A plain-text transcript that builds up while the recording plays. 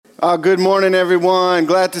Good morning, everyone.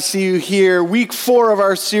 Glad to see you here. Week 4 of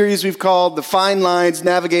our series we've called The Fine Lines,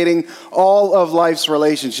 Navigating All of Life's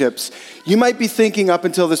Relationships. You might be thinking up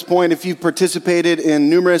until this point, if you've participated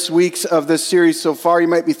in numerous weeks of this series so far, you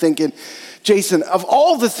might be thinking, Jason, of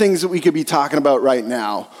all the things that we could be talking about right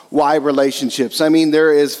now, why relationships? I mean,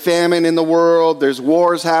 there is famine in the world, there's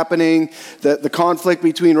wars happening, the conflict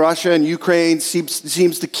between Russia and Ukraine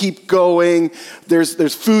seems to keep going,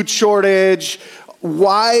 there's food shortage.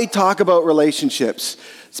 Why talk about relationships?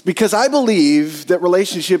 It's because I believe that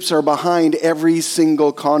relationships are behind every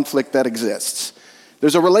single conflict that exists.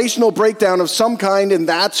 There's a relational breakdown of some kind, and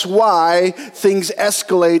that's why things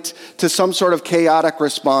escalate to some sort of chaotic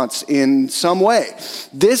response in some way.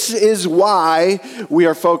 This is why we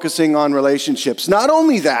are focusing on relationships. Not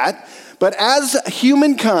only that, but as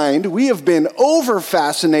humankind, we have been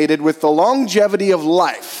over-fascinated with the longevity of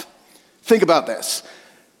life. Think about this.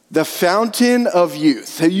 The fountain of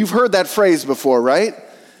youth. You've heard that phrase before, right?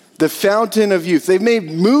 The fountain of youth. They've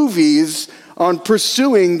made movies on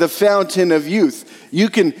pursuing the fountain of youth. You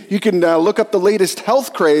can look up the latest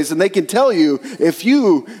health craze, and they can tell you if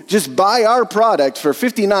you just buy our product for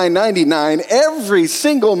 $59.99 every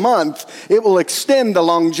single month, it will extend the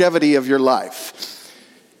longevity of your life.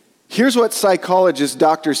 Here's what psychologist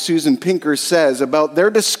Dr. Susan Pinker says about their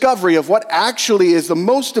discovery of what actually is the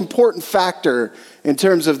most important factor in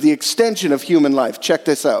terms of the extension of human life. Check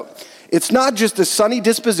this out. It's not just a sunny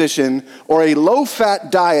disposition or a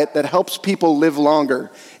low-fat diet that helps people live longer.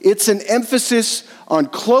 It's an emphasis on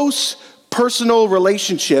close personal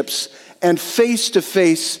relationships and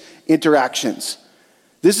face-to-face interactions.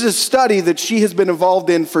 This is a study that she has been involved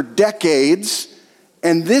in for decades,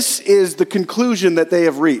 and this is the conclusion that they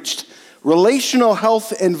have reached. Relational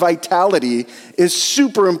health and vitality is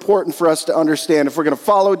super important for us to understand if we're going to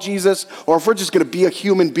follow Jesus or if we're just going to be a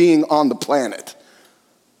human being on the planet.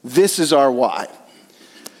 This is our why.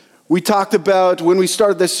 We talked about, when we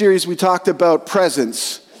started this series, we talked about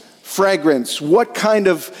presence, fragrance, what kind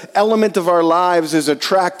of element of our lives is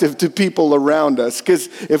attractive to people around us. Because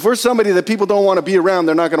if we're somebody that people don't want to be around,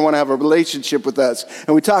 they're not going to want to have a relationship with us.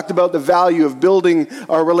 And we talked about the value of building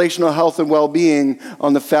our relational health and well-being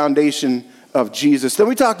on the foundation of Jesus. Then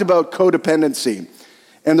we talked about codependency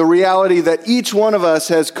and the reality that each one of us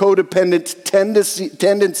has codependent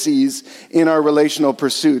tendencies in our relational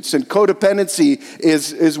pursuits. And codependency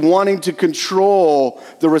is wanting to control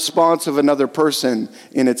the response of another person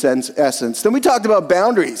in its essence. Then we talked about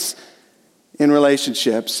boundaries in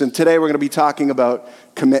relationships. And today we're going to be talking about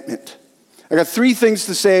commitment. I got 3 things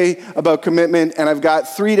to say about commitment, and I've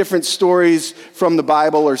got 3 different stories from the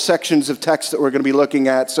Bible or sections of text that we're going to be looking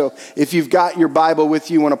at. So if you've got your Bible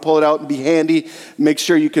with you, want to pull it out and be handy, make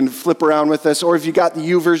sure you can flip around with us. Or if you got the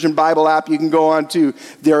YouVersion Bible app, you can go on to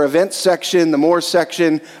their events section, the More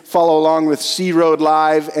section, follow along with Sea Road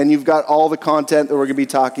Live, and you've got all the content that we're going to be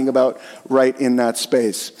talking about right in that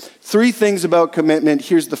space. 3 things about commitment.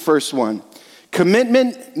 Here's the first one.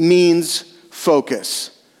 Commitment means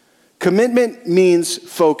focus. Commitment means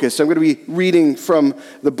focus. I'm going to be reading from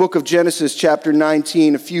the book of Genesis, chapter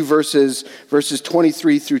 19, a few verses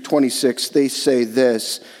 23 through 26. They say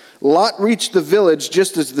this: Lot reached the village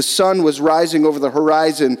just as the sun was rising over the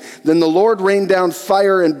horizon. Then the Lord rained down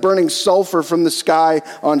fire and burning sulfur from the sky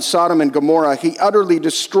on Sodom and Gomorrah. He utterly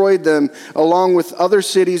destroyed them along with other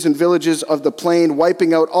cities and villages of the plain,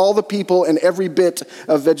 wiping out all the people and every bit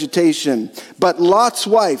of vegetation. But Lot's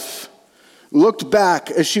wife looked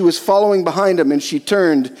back as she was following behind him, and she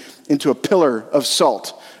turned into a pillar of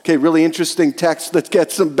salt. Okay, really interesting text. Let's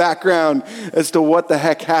get some background as to what the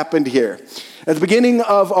heck happened here. At the beginning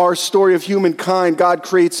of our story of humankind, God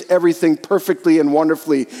creates everything perfectly and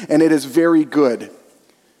wonderfully, and it is very good.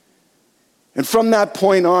 And from that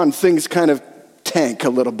point on, things kind of tank a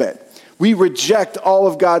little bit. We reject all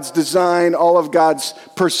of God's design, all of God's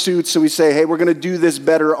pursuits, so we say, hey, we're going to do this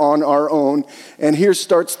better on our own. And here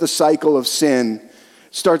starts the cycle of sin,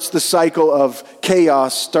 starts the cycle of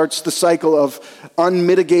chaos, starts the cycle of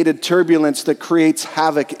unmitigated turbulence that creates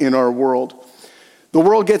havoc in our world. The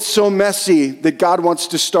world gets so messy that God wants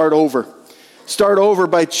to start over. Start over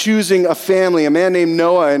by choosing a family, a man named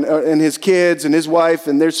Noah and his kids and his wife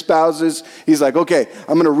and their spouses. He's like, okay,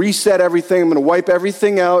 I'm going to reset everything. I'm going to wipe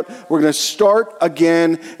everything out. We're going to start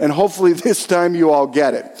again, and hopefully this time you all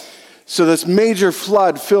get it. So this major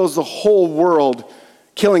flood fills the whole world,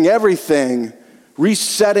 killing everything,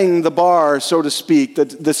 resetting the bar, so to speak,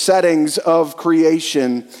 the settings of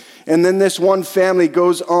creation. And then this one family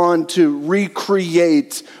goes on to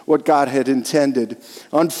recreate what God had intended.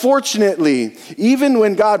 Unfortunately, even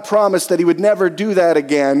when God promised that he would never do that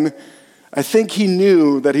again, I think he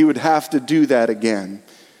knew that he would have to do that again.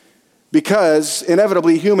 Because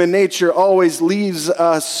inevitably human nature always leaves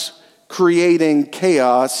us creating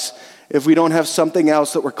chaos if we don't have something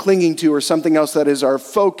else that we're clinging to or something else that is our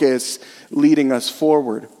focus leading us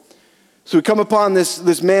forward. So we come upon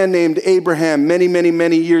this man named Abraham many, many,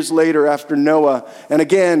 many years later after Noah. And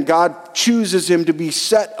again, God chooses him to be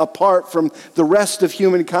set apart from the rest of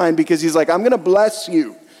humankind because he's like, I'm going to bless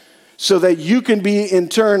you so that you can be in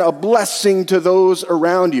turn a blessing to those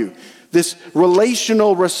around you. This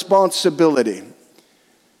relational responsibility.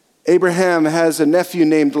 Abraham has a nephew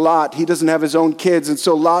named Lot. He doesn't have his own kids, and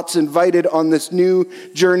so Lot's invited on this new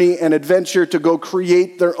journey and adventure to go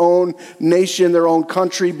create their own nation, their own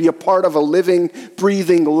country, be a part of a living,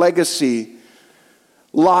 breathing legacy.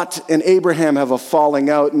 Lot and Abraham have a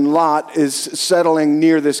falling out, and Lot is settling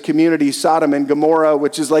near this community, Sodom and Gomorrah,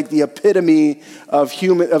 which is like the epitome of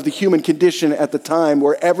the human condition at the time,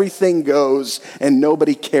 where everything goes and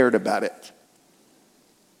nobody cared about it.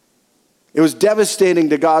 It was devastating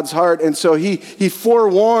to God's heart, and so he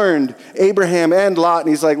forewarned Abraham and Lot, and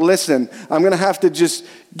he's like, listen, I'm going to have to just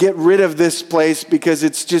get rid of this place because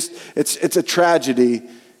it's a tragedy.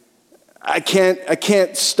 I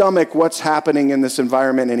can't stomach what's happening in this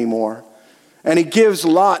environment anymore. And he gives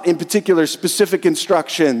Lot, in particular, specific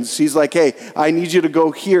instructions. He's like, hey, I need you to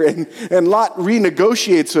go here. And Lot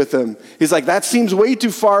renegotiates with him. He's like, that seems way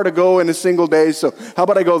too far to go in a single day, so how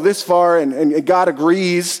about I go this far? And God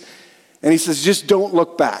agrees. And he says, just don't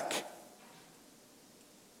look back.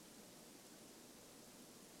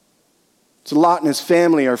 So Lot and his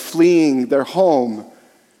family are fleeing their home.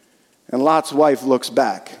 And Lot's wife looks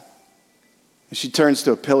back. And she turns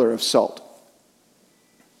to a pillar of salt.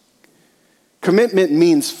 Commitment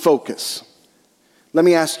means focus. Let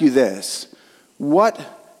me ask you this. What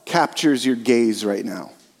captures your gaze right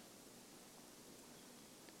now?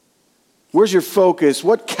 Where's your focus?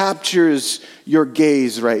 What captures your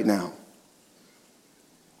gaze right now?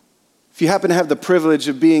 If you happen to have the privilege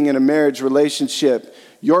of being in a marriage relationship,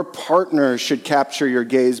 your partner should capture your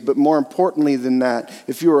gaze, but more importantly than that,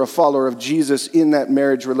 if you are a follower of Jesus in that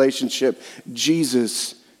marriage relationship,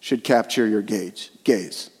 Jesus should capture your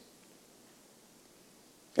gaze.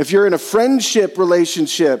 If you're in a friendship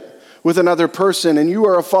relationship with another person and you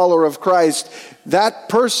are a follower of Christ, that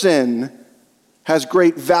person has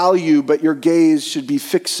great value, but your gaze should be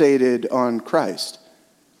fixated on Christ.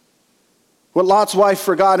 What Lot's wife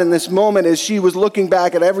forgot in this moment is she was looking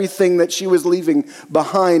back at everything that she was leaving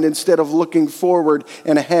behind instead of looking forward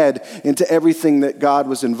and ahead into everything that God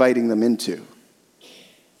was inviting them into.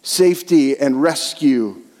 Safety and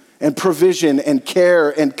rescue and provision and care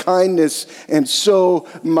and kindness and so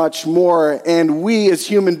much more. And we as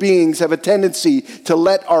human beings have a tendency to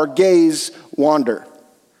let our gaze wander.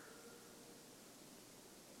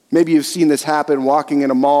 Maybe you've seen this happen walking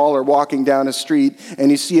in a mall or walking down a street,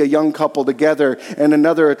 and you see a young couple together and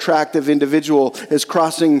another attractive individual is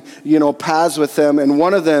crossing, paths with them, and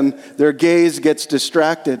one of them, their gaze gets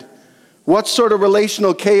distracted. What sort of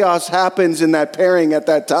relational chaos happens in that pairing at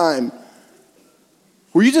that time?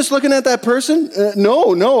 Were you just looking at that person?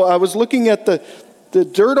 No, I was looking at the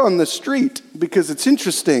dirt on the street because it's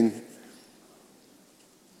interesting.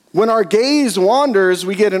 When our gaze wanders,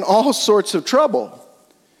 we get in all sorts of trouble.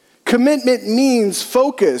 Commitment means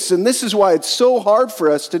focus, and this is why it's so hard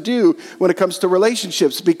for us to do when it comes to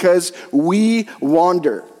relationships, because we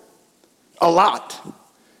wander a lot.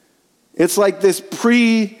 It's like this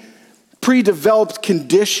pre-developed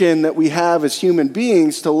condition that we have as human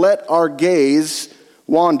beings to let our gaze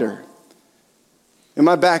wander. In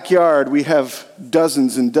my backyard, we have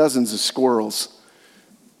dozens and dozens of squirrels.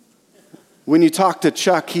 When you talk to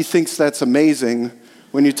Chuck, he thinks that's amazing.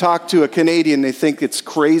 When you talk to a Canadian, they think it's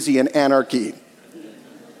crazy and anarchy.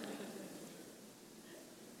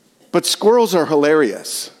 But squirrels are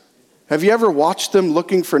hilarious. Have you ever watched them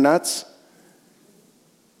looking for nuts?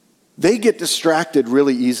 They get distracted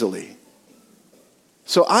really easily.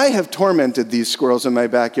 So I have tormented these squirrels in my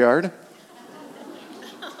backyard.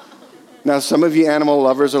 Now, some of you animal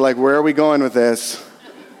lovers are like, where are we going with this?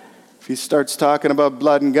 If he starts talking about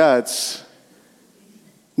blood and guts.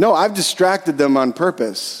 No, I've distracted them on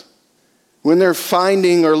purpose. When they're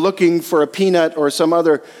finding or looking for a peanut or some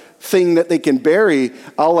other thing that they can bury,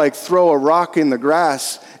 I'll throw a rock in the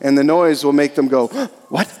grass and the noise will make them go,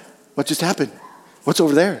 what? What just happened? What's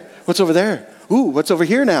over there? What's over there? Ooh, what's over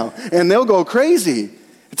here now? And they'll go crazy.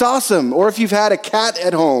 It's awesome. Or if you've had a cat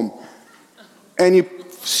at home and you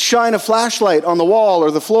shine a flashlight on the wall or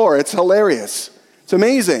the floor, it's hilarious. It's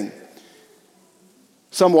amazing.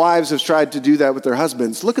 Some wives have tried to do that with their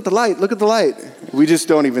husbands. Look at the light, look at the light. We just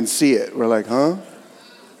don't even see it. We're like, huh?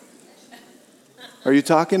 Are you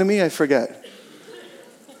talking to me? I forget.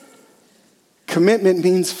 Commitment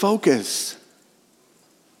means focus.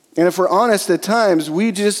 And if we're honest, at times,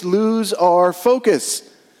 we just lose our focus.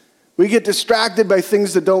 We get distracted by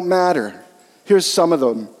things that don't matter. Here's some of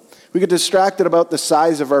them. We get distracted about the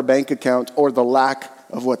size of our bank account or the lack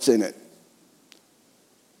of what's in it.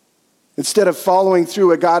 Instead of following through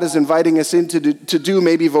what God is inviting us to do,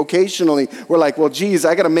 maybe vocationally, we're like, well, geez,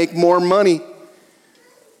 I got to make more money.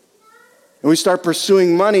 And we start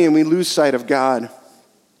pursuing money and we lose sight of God.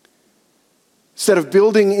 Instead of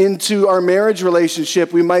building into our marriage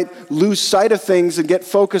relationship, we might lose sight of things and get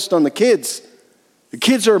focused on the kids. The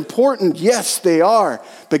kids are important. Yes, they are.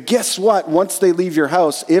 But guess what? Once they leave your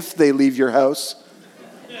house, if they leave your house,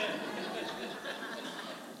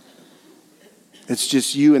 it's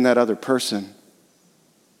just you and that other person.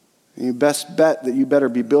 And you best bet that you better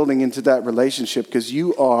be building into that relationship because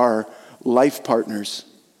you are life partners.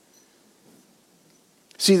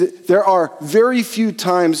 See, there are very few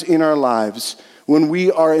times in our lives when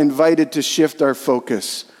we are invited to shift our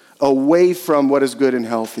focus away from what is good and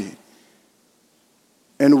healthy.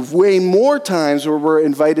 And way more times where we're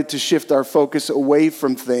invited to shift our focus away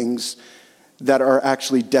from things that are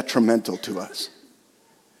actually detrimental to us.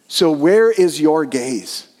 So where is your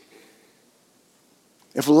gaze?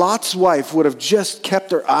 If Lot's wife would have just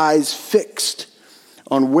kept her eyes fixed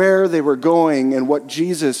on where they were going and what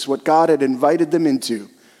God had invited them into,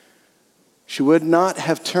 she would not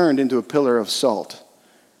have turned into a pillar of salt.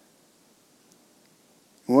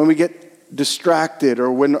 When we get distracted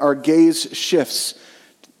or when our gaze shifts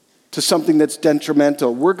to something that's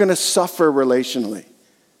detrimental, we're going to suffer relationally.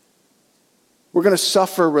 We're going to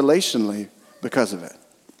suffer relationally because of it.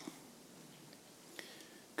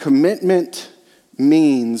 Commitment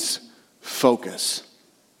means focus.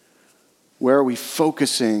 Where are we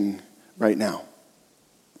focusing right now?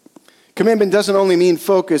 Commitment doesn't only mean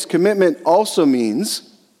focus. Commitment also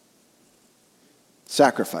means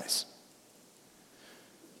sacrifice.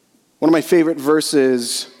 One of my favorite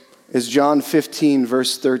verses is John 15,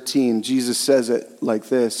 verse 13. Jesus says it like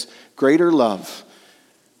this: greater love.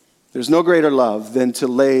 There's no greater love than to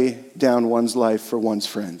lay down one's life for one's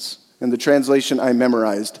friends. In the translation I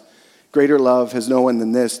memorized, greater love has no one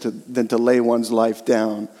than to lay one's life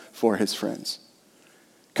down for his friends.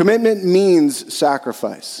 Commitment means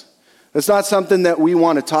sacrifice. It's not something that we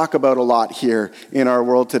want to talk about a lot here in our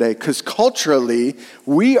world today, because culturally,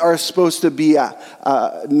 we are supposed to be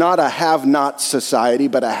not a have-not society,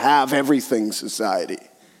 but a have-everything society.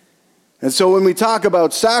 And so when we talk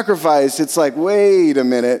about sacrifice, it's like, wait a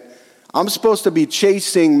minute, I'm supposed to be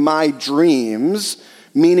chasing my dreams,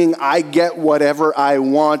 meaning I get whatever I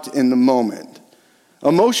want in the moment.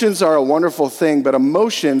 Emotions are a wonderful thing, but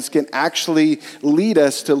emotions can actually lead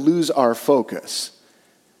us to lose our focus.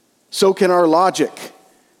 So can our logic.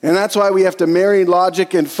 And that's why we have to marry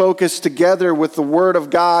logic and focus together with the Word of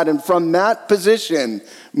God, and from that position,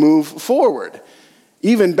 move forward.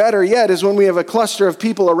 Even better yet is when we have a cluster of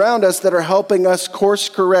people around us that are helping us course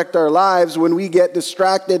correct our lives when we get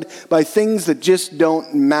distracted by things that just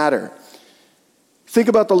don't matter. Think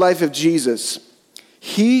about the life of Jesus.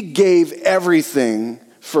 He gave everything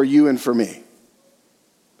for you and for me.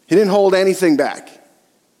 He didn't hold anything back.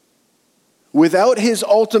 Without his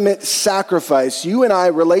ultimate sacrifice, you and I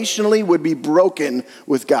relationally would be broken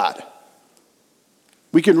with God.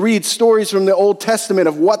 We can read stories from the Old Testament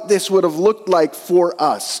of what this would have looked like for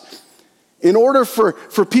us. In order for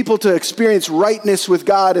people to experience rightness with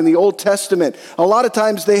God in the Old Testament, a lot of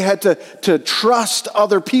times they had to trust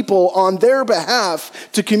other people on their behalf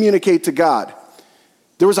to communicate to God.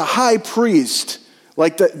 There was a high priest,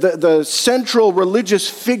 like the central religious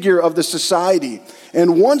figure of the society.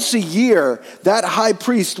 And once a year, that high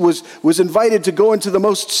priest was invited to go into the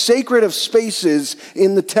most sacred of spaces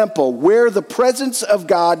in the temple, where the presence of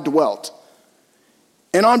God dwelt.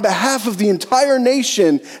 And on behalf of the entire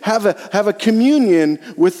nation, have a communion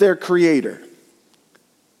with their Creator.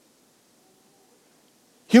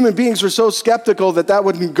 Human beings were so skeptical that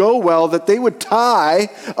wouldn't go well that they would tie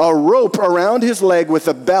a rope around his leg with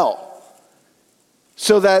a bell.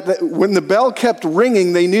 So that when the bell kept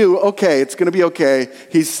ringing, they knew, okay, it's going to be okay.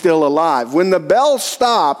 He's still alive. When the bell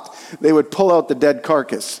stopped, they would pull out the dead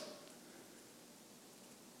carcass.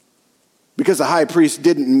 Because the high priest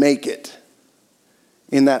didn't make it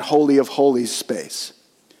in that Holy of Holies space.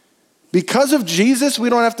 Because of Jesus, we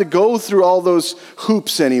don't have to go through all those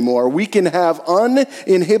hoops anymore. We can have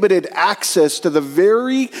uninhibited access to the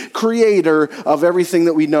very creator of everything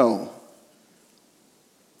that we know.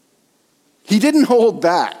 He didn't hold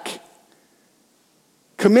back.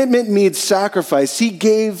 Commitment means sacrifice. He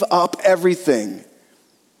gave up everything.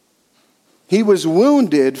 He was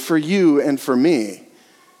wounded for you and for me.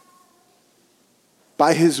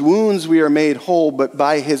 By his wounds we are made whole, but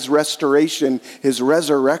by his restoration, his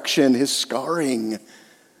resurrection, his scarring,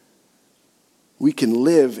 we can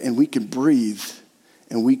live and we can breathe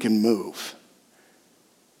and we can move.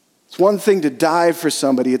 It's one thing to die for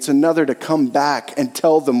somebody. It's another to come back and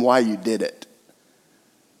tell them why you did it.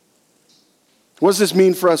 What does this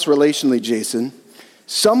mean for us relationally, Jason?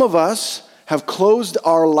 Some of us have closed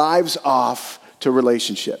our lives off to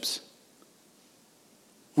relationships.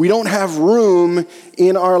 We don't have room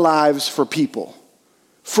in our lives for people.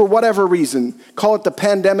 For whatever reason, call it the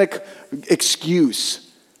pandemic excuse.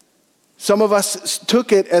 Some of us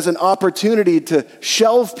took it as an opportunity to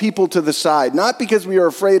shelve people to the side, not because we were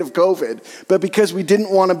afraid of COVID, but because we didn't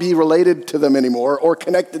want to be related to them anymore or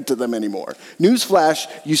connected to them anymore. Newsflash,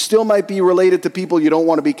 you still might be related to people you don't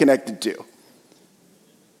want to be connected to.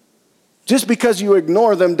 Just because you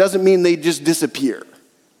ignore them doesn't mean they just disappear.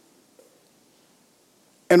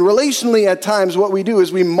 And relationally, at times, what we do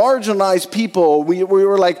is we marginalize people. We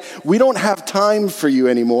were like, we don't have time for you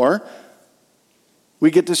anymore.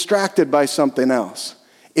 We get distracted by something else.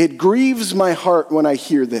 It grieves my heart when I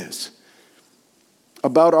hear this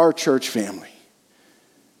about our church family.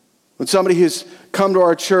 When somebody has come to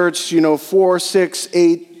our church, 4, 6,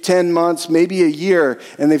 8, 10 months, maybe a year,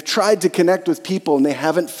 and they've tried to connect with people and they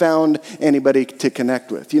haven't found anybody to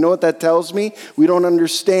connect with. You know what that tells me? We don't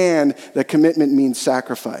understand that commitment means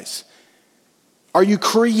sacrifice. Are you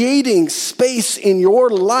creating space in your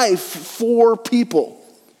life for people?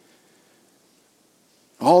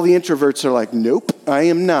 All the introverts are like, nope, I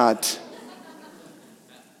am not.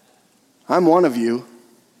 I'm one of you.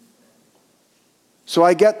 So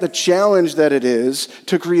I get the challenge that it is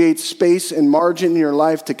to create space and margin in your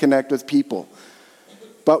life to connect with people.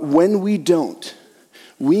 But when we don't,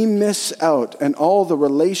 we miss out on all the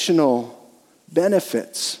relational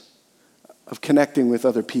benefits of connecting with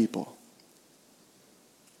other people.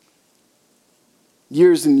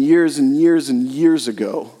 Years and years and years and years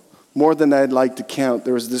ago, more than I'd like to count,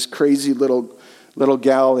 there was this crazy little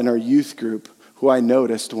gal in our youth group who I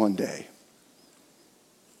noticed one day,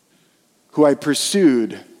 who I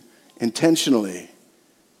pursued intentionally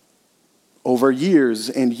over years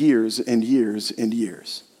and years and years and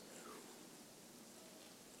years.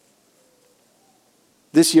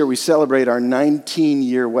 This year we celebrate our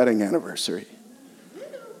 19-year wedding anniversary.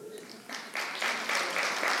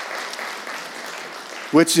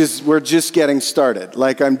 Which is, we're just getting started.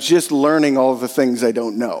 Like, I'm just learning all the things I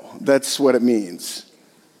don't know. That's what it means.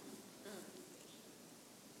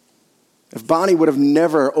 If Bonnie would have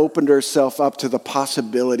never opened herself up to the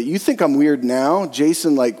possibility, you think I'm weird now?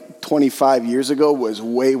 Jason, 25 years ago, was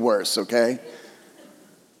way worse, okay?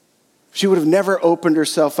 She would have never opened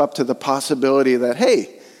herself up to the possibility that,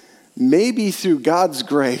 hey, maybe through God's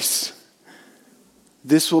grace,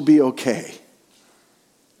 this will be okay.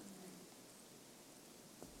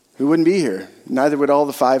 We wouldn't be here. Neither would all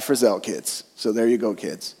the 5 Frizzell kids. So there you go,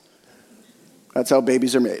 kids. That's how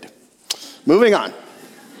babies are made. Moving on.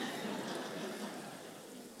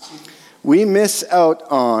 We miss out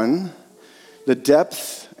on the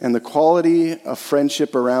depth and the quality of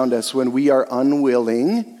friendship around us when we are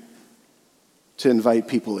unwilling to invite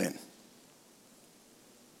people in.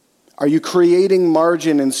 Are you creating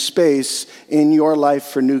margin and space in your life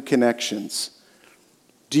for new connections?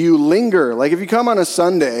 Do you linger? Like if you come on a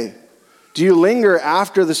Sunday, do you linger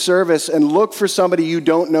after the service and look for somebody you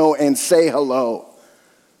don't know and say hello?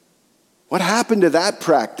 What happened to that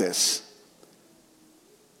practice?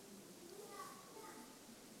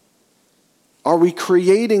 Are we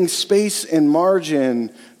creating space and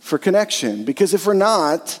margin for connection? Because if we're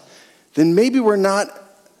not, then maybe we're not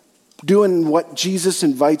doing what Jesus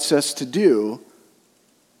invites us to do.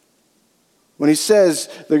 When he says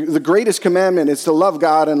the greatest commandment is to love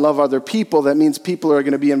God and love other people, that means people are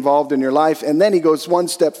going to be involved in your life. And then he goes one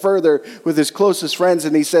step further with his closest friends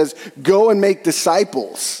and he says, go and make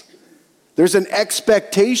disciples. There's an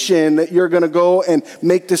expectation that you're going to go and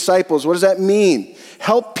make disciples. What does that mean?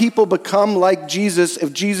 Help people become like Jesus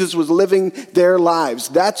if Jesus was living their lives.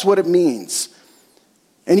 That's what it means.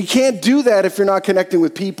 And you can't do that if you're not connecting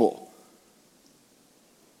with people.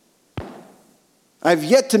 I've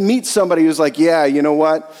yet to meet somebody who's like, yeah, you know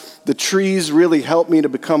what? The trees really helped me to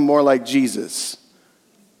become more like Jesus.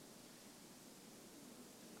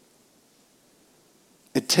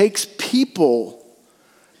 It takes people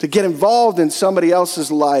to get involved in somebody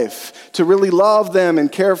else's life, to really love them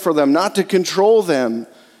and care for them, not to control them. It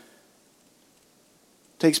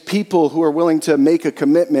takes people who are willing to make a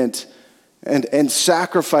commitment and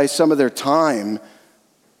sacrifice some of their time,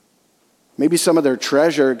 maybe some of their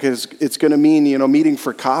treasure, because it's going to mean, meeting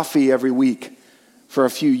for coffee every week for a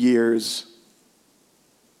few years.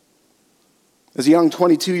 As a young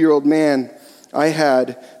 22-year-old man, I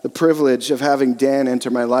had the privilege of having Dan enter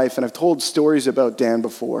my life, and I've told stories about Dan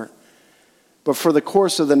before. But for the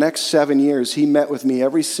course of the next 7 years, he met with me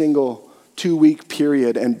every single 2-week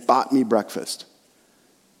period and bought me breakfast.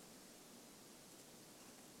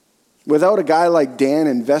 Without a guy like Dan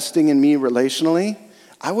investing in me relationally,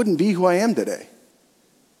 I wouldn't be who I am today.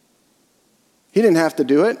 He didn't have to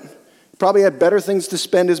do it. He probably had better things to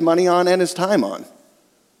spend his money on and his time on.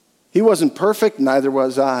 He wasn't perfect, neither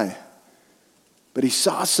was I. But he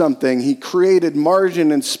saw something. He created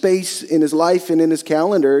margin and space in his life and in his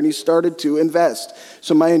calendar, and he started to invest.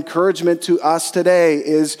 So my encouragement to us today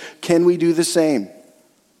is, can we do the same?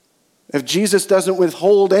 If Jesus doesn't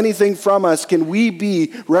withhold anything from us, can we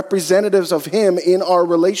be representatives of him in our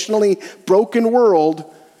relationally broken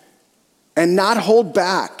world and not hold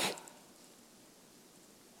back?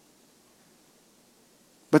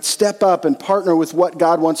 But step up and partner with what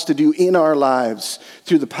God wants to do in our lives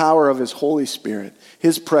through the power of his Holy Spirit,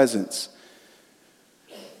 his presence.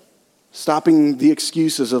 Stopping the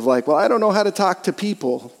excuses of like, well, I don't know how to talk to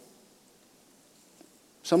people.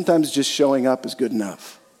 Sometimes just showing up is good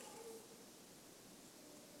enough.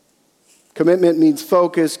 Commitment means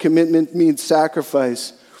focus. Commitment means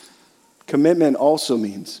sacrifice. Commitment also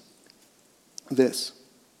means this: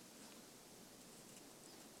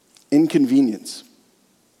 inconvenience.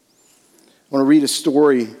 I want to read a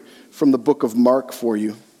story from the book of Mark for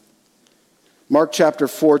you. Mark chapter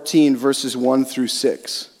 14, verses 1 through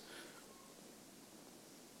 6.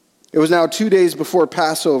 It was now 2 days before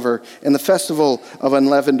Passover and the festival of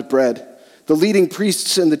unleavened bread. The leading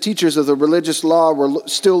priests and the teachers of the religious law were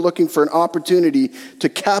still looking for an opportunity to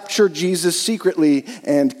capture Jesus secretly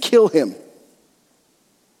and kill him.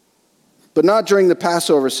 But not during the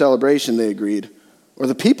Passover celebration, they agreed, or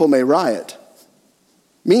the people may riot.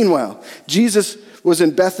 Meanwhile, Jesus was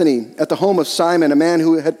in Bethany at the home of Simon, a man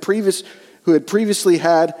who had previously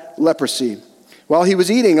had leprosy. While he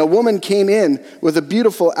was eating, a woman came in with a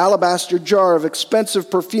beautiful alabaster jar of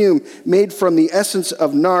expensive perfume made from the essence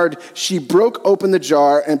of nard. She broke open the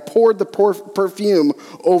jar and poured the perfume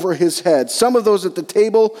over his head. Some of those at the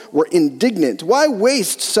table were indignant. "Why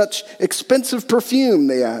waste such expensive perfume?"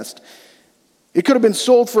 they asked. "It could have been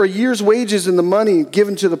sold for a year's wages and the money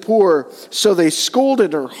given to the poor." So they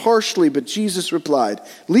scolded her harshly, but Jesus replied,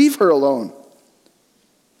 "Leave her alone.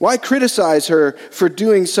 Why criticize her for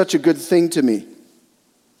doing such a good thing to me?"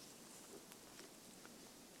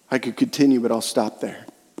 I could continue, but I'll stop there.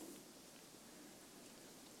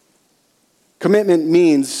 Commitment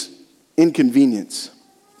means inconvenience.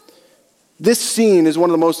 This scene is one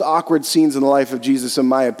of the most awkward scenes in the life of Jesus, in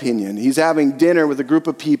my opinion. He's having dinner with a group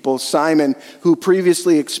of people. Simon, who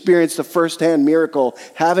previously experienced a firsthand miracle,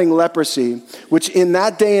 having leprosy, which in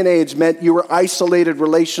that day and age meant you were isolated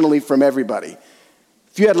relationally from everybody.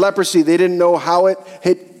 If you had leprosy, they didn't know how it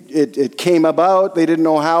came about. They didn't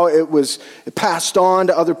know how it was passed on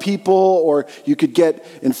to other people, or you could get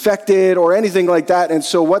infected or anything like that. And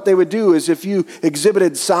so what they would do is, if you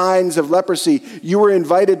exhibited signs of leprosy, you were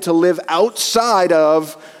invited to live outside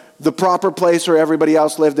of the proper place where everybody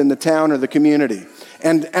else lived in the town or the community.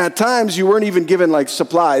 And at times you weren't even given like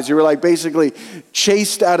supplies. You were like basically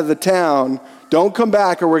chased out of the town. Don't come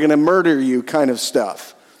back or we're going to murder you kind of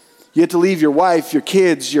stuff. You had to leave your wife, your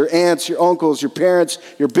kids, your aunts, your uncles, your parents,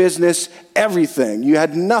 your business, everything. You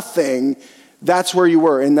had nothing. That's where you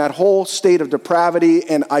were, in that whole state of depravity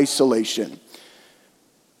and isolation.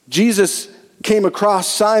 Jesus came across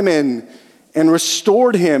Simon and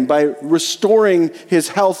restored him by restoring his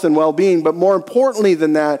health and well-being, but more importantly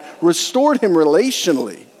than that, restored him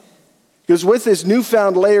relationally. Because with his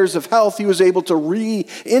newfound layers of health, he was able to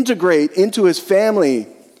reintegrate into his family.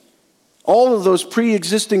 All of those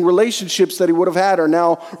pre-existing relationships that he would have had are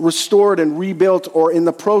now restored and rebuilt, or in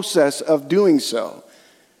the process of doing so.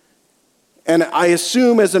 And I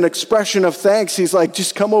assume as an expression of thanks, he's like,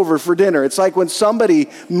 just come over for dinner. It's like when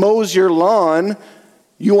somebody mows your lawn,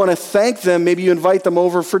 you want to thank them, maybe you invite them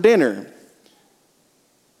over for dinner.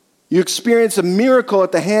 You experience a miracle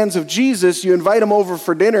at the hands of Jesus, you invite him over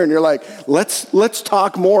for dinner, and you're like, let's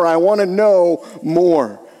talk more. I want to know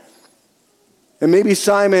more. And maybe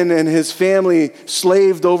Simon and his family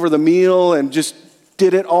slaved over the meal and just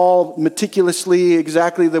did it all meticulously,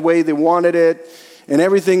 exactly the way they wanted it, and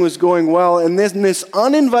everything was going well. And then this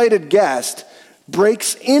uninvited guest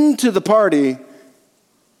breaks into the party,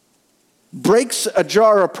 breaks a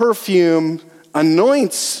jar of perfume,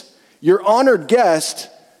 anoints your honored guest,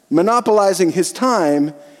 monopolizing his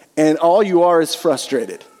time, and all you are is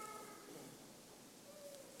frustrated.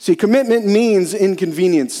 See, commitment means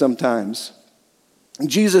inconvenience sometimes.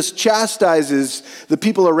 Jesus chastises the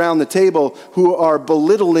people around the table who are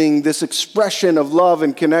belittling this expression of love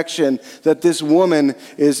and connection that this woman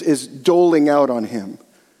is doling out on him.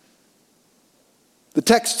 The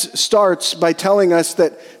text starts by telling us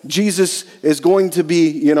that Jesus is going to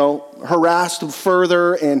be, harassed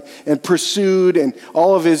further and pursued, and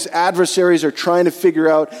all of his adversaries are trying to figure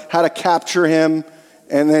out how to capture him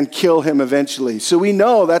and then kill him eventually. So we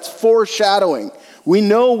know that's foreshadowing. We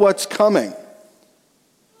know what's coming.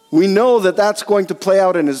 We know that that's going to play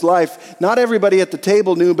out in his life. Not everybody at the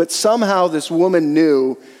table knew, but somehow this woman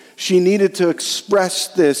knew she needed to express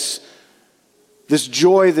this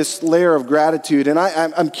joy, this layer of gratitude. And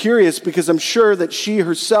I'm curious because I'm sure that she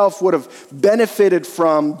herself would have benefited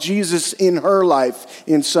from Jesus in her life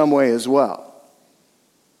in some way as well.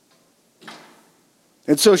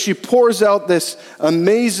 And so she pours out this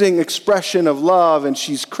amazing expression of love, and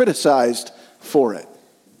she's criticized for it.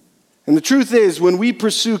 And the truth is, when we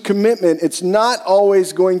pursue commitment, it's not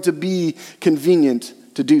always going to be convenient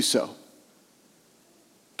to do so.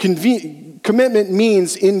 Commitment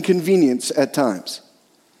means inconvenience at times.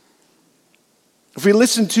 If we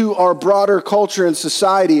listen to our broader culture and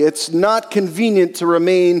society, it's not convenient to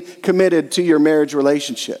remain committed to your marriage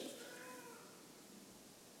relationship.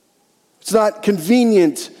 It's not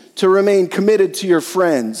convenient to remain committed to your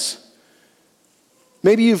friends.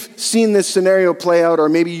 Maybe you've seen this scenario play out, or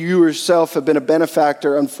maybe you yourself have been a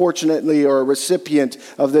benefactor, unfortunately, or a recipient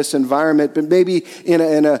of this environment. But maybe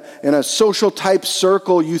in a social type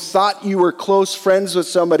circle, you thought you were close friends with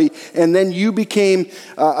somebody, and then you became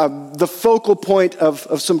the focal point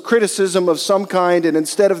of some criticism of some kind. And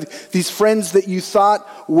instead of these friends that you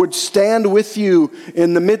thought would stand with you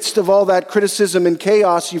in the midst of all that criticism and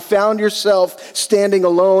chaos, you found yourself standing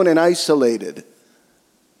alone and isolated.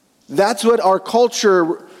 That's what our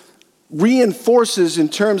culture reinforces in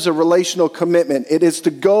terms of relational commitment. It is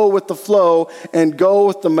to go with the flow and go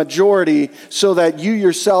with the majority so that you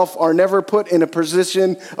yourself are never put in a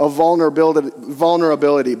position of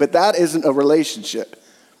vulnerability. But that isn't a relationship.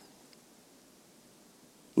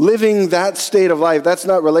 Living that state of life, that's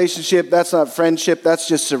not relationship, that's not friendship, that's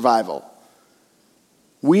just survival.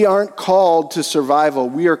 We aren't called to survival.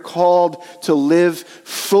 We are called to live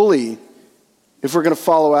fully if we're going to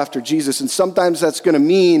follow after Jesus. And sometimes that's going to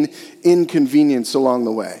mean inconvenience along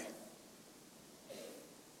the way.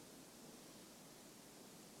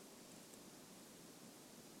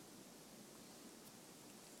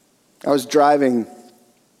 I was driving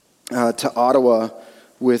to Ottawa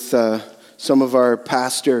with some of our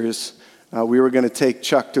pastors. We were going to take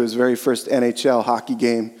Chuck to his very first NHL hockey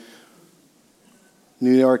game.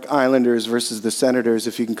 New York Islanders versus the Senators,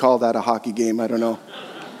 if you can call that a hockey game, I don't know.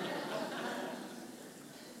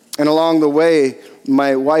 And along the way,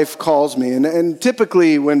 my wife calls me. And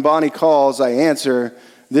typically when Bonnie calls, I answer.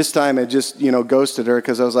 This time I just, ghosted her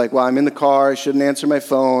because I was like, well, I'm in the car. I shouldn't answer my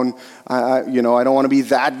phone. I don't want to be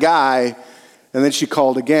that guy. And then she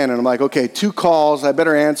called again. And I'm like, okay, 2 calls. I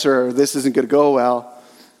better answer or this isn't going to go well.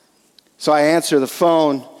 So I answer the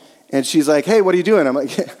phone. And she's like, hey, what are you doing? I'm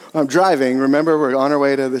like, I'm driving. Remember, we're on our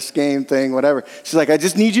way to this game thing, whatever. She's like, I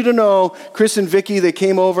just need you to know, Chris and Vicky, they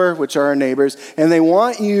came over, which are our neighbors, and they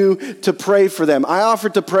want you to pray for them. I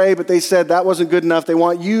offered to pray, but they said that wasn't good enough. They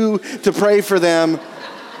want you to pray for them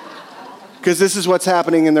because this is what's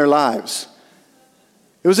happening in their lives.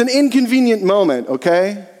 It was an inconvenient moment,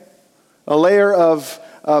 okay? A layer of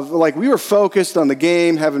we were focused on the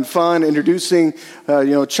game, having fun, introducing,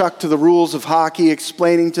 Chuck to the rules of hockey,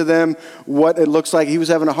 explaining to them what it looks like. He was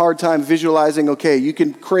having a hard time visualizing, okay, you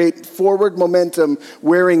can create forward momentum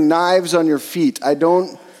wearing knives on your feet. I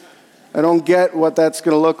don't get what that's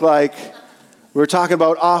going to look like. We're talking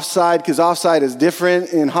about offside because offside is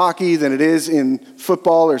different in hockey than it is in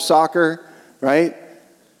football or soccer, right?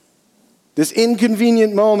 This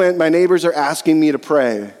inconvenient moment, my neighbors are asking me to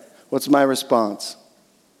pray. What's my response?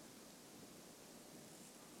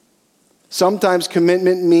 Sometimes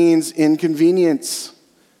commitment means inconvenience.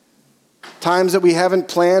 Times that we haven't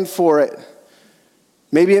planned for it.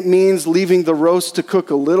 Maybe it means leaving the roast to cook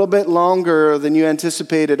a little bit longer than you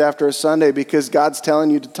anticipated after a Sunday because God's telling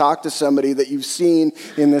you to talk to somebody that you've seen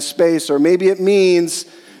in this space. Or maybe it means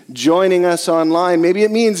joining us online. Maybe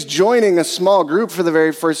it means joining a small group for the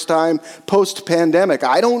very first time post-pandemic.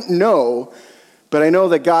 I don't know. But I know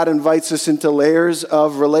that God invites us into layers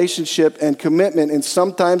of relationship and commitment, and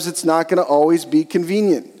sometimes it's not going to always be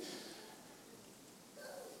convenient.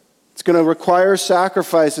 It's going to require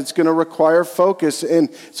sacrifice. It's going to require focus, and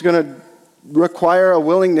it's going to require a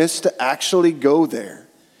willingness to actually go there.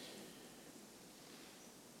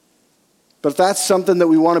 But if that's something that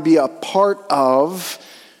we want to be a part of,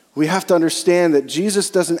 we have to understand that Jesus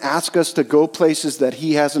doesn't ask us to go places that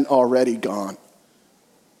he hasn't already gone.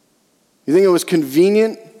 You think it was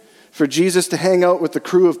convenient for Jesus to hang out with the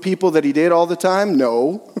crew of people that he did all the time?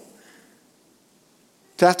 No.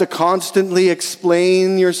 To have to constantly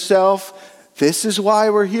explain yourself, this is why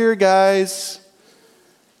we're here, guys.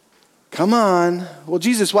 Come on. Well,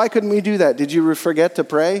 Jesus, why couldn't we do that? Did you forget to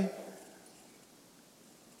pray?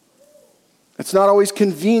 It's not always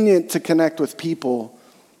convenient to connect with people,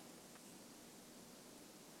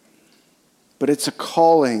 but it's a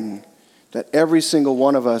calling that every single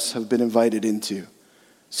one of us have been invited into,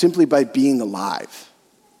 simply by being alive.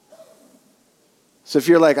 So if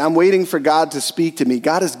you're like, I'm waiting for God to speak to me,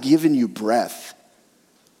 God has given you breath.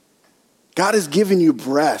 God has given you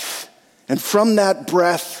breath. And from that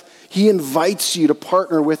breath, he invites you to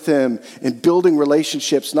partner with him in building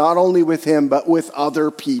relationships, not only with him, but with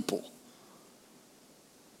other people.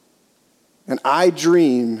 And I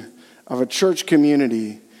dream of a church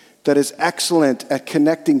community that is excellent at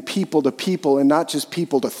connecting people to people and not just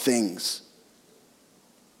people to things.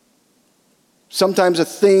 Sometimes a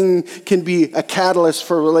thing can be a catalyst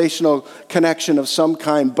for relational connection of some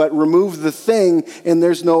kind, but remove the thing and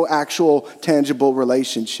there's no actual tangible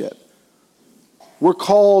relationship. We're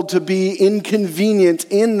called to be inconvenient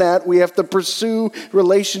in that we have to pursue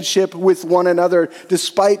relationship with one another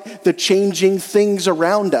despite the changing things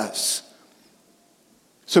around us.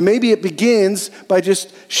 So maybe it begins by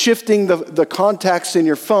just shifting the contacts in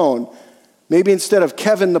your phone. Maybe instead of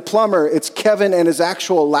Kevin the plumber, it's Kevin and his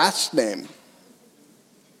actual last name.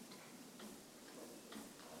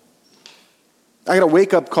 I got a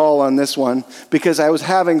wake-up call on this one because I was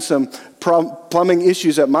having some plumbing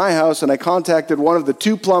issues at my house, and I contacted one of the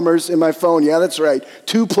 2 plumbers in my phone. Yeah, that's right,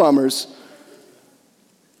 2 plumbers.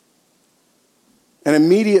 And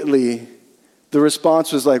immediately, the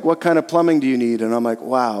response was like, what kind of plumbing do you need? And I'm like,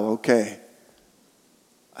 wow, okay.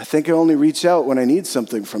 I think I only reach out when I need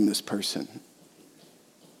something from this person.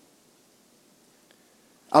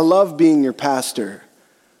 I love being your pastor.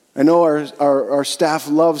 I know our staff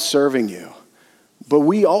loves serving you. But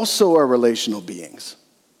we also are relational beings.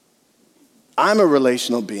 I'm a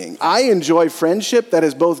relational being. I enjoy friendship that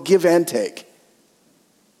is both give and take.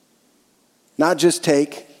 Not just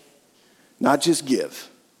take, not just give.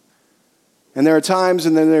 And there are times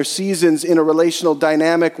and then there are seasons in a relational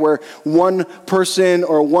dynamic where one person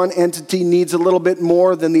or one entity needs a little bit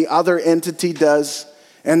more than the other entity does,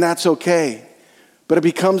 and that's okay. But it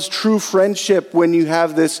becomes true friendship when you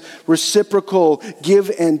have this reciprocal give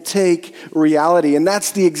and take reality. And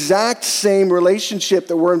that's the exact same relationship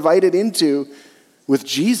that we're invited into with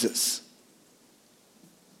Jesus.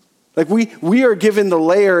 Like we are given the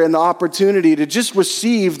layer and the opportunity to just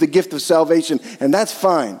receive the gift of salvation, and that's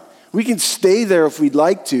fine. We can stay there if we'd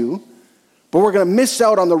like to, but we're going to miss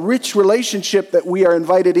out on the rich relationship that we are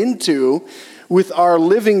invited into with our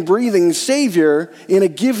living, breathing Savior in a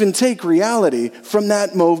give and take reality from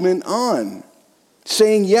that moment on.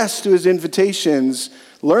 Saying yes to his invitations,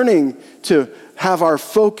 learning to have our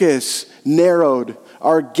focus narrowed,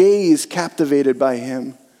 our gaze captivated by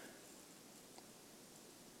him.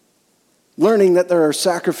 Learning that there are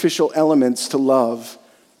sacrificial elements to love,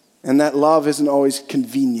 and that love isn't always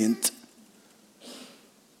convenient.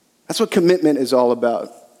 That's what commitment is all about.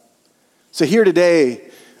 So here today,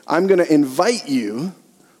 I'm going to invite you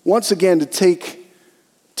once again to take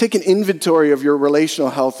an inventory of your relational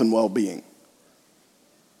health and well-being.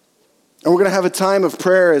 And we're going to have a time of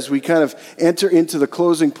prayer as we kind of enter into the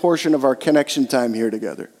closing portion of our connection time here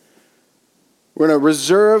together. We're going to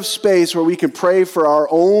reserve space where we can pray for our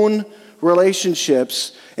own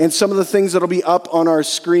relationships and some of the things that'll be up on our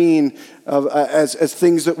screen as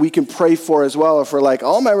things that we can pray for as well. If we're like,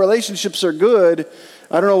 all my relationships are good,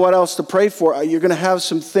 I don't know what else to pray for. You're going to have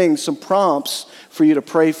some things, some prompts for you to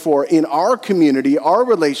pray for in our community, our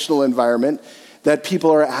relational environment that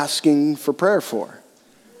people are asking for prayer for.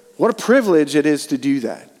 What a privilege it is to do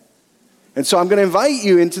that. And so I'm going to invite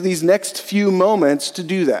you into these next few moments to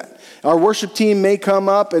do that. Our worship team may come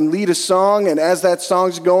up and lead a song, and as that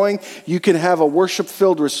song's going, you can have a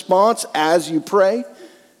worship-filled response as you pray.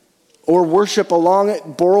 Or worship along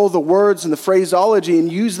it, borrow the words and the phraseology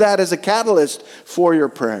and use that as a catalyst for your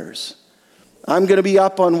prayers. I'm going to be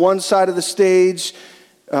up on one side of the stage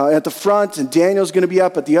at the front, and Daniel's going to be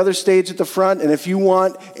up at the other stage at the front. And if you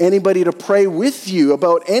want anybody to pray with you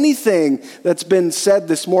about anything that's been said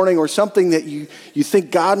this morning or something that you think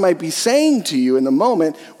God might be saying to you in the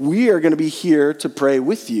moment, we are going to be here to pray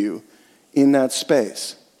with you in that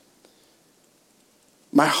space.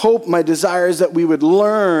 My hope, my desire is that we would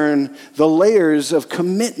learn the layers of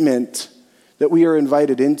commitment that we are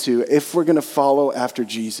invited into if we're going to follow after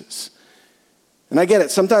Jesus. And I get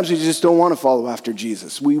it. Sometimes we just don't want to follow after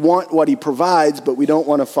Jesus. We want what he provides, but we don't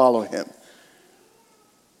want to follow him.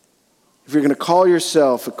 If you're going to call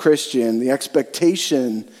yourself a Christian, the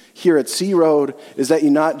expectation here at Sea Road is that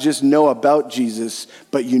you not just know about Jesus,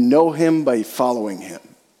 but you know him by following him.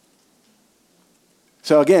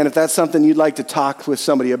 So again, if that's something you'd like to talk with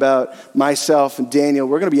somebody about, myself and Daniel,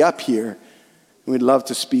 we're going to be up here, and we'd love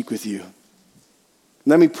to speak with you.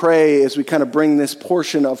 Let me pray as we kind of bring this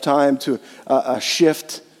portion of time to a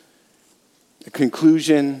shift, a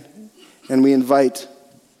conclusion, and we invite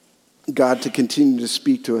God to continue to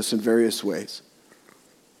speak to us in various ways.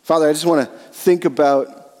 Father, I just want to think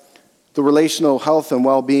about the relational health and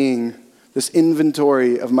well-being, this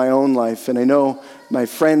inventory of my own life. And I know my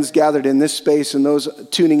friends gathered in this space and those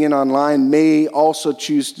tuning in online may also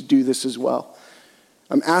choose to do this as well.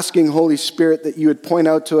 I'm asking, Holy Spirit, that you would point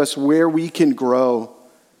out to us where we can grow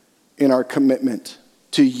in our commitment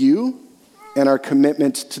to you and our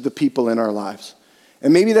commitment to the people in our lives.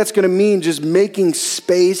 And maybe that's going to mean just making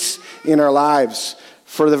space in our lives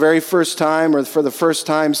for the very first time or for the first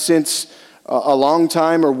time since a long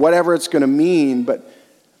time or whatever it's going to mean. But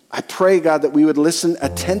I pray, God, that we would listen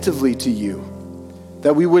attentively to you,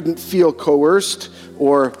 that we wouldn't feel coerced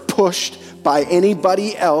or pushed by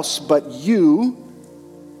anybody else but you,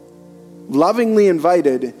 lovingly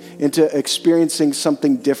invited into experiencing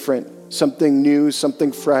something different, something new, something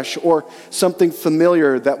fresh, or something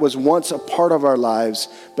familiar that was once a part of our lives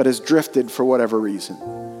but has drifted for whatever reason.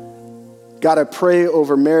 God, I pray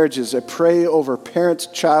over marriages. I pray over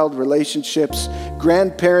parent-child relationships,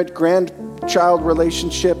 grandparent-grandchild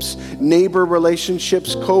relationships, neighbor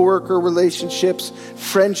relationships, coworker relationships,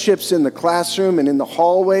 friendships in the classroom and in the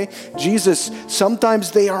hallway. Jesus,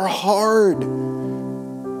 sometimes they are hard.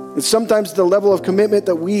 And sometimes the level of commitment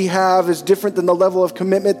that we have is different than the level of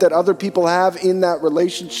commitment that other people have in that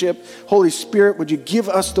relationship. Holy Spirit, would you give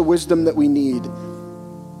us the wisdom that we need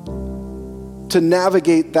to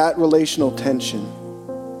navigate that relational tension?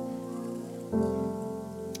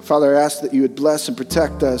 Father, I ask that you would bless and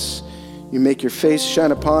protect us. You make your face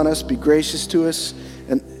shine upon us, be gracious to us,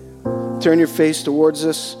 and turn your face towards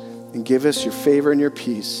us and give us your favor and your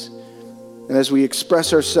peace. And as we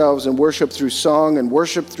express ourselves and worship through song and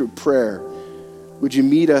worship through prayer, would you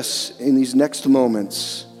meet us in these next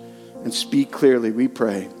moments and speak clearly, we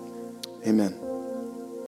pray. Amen.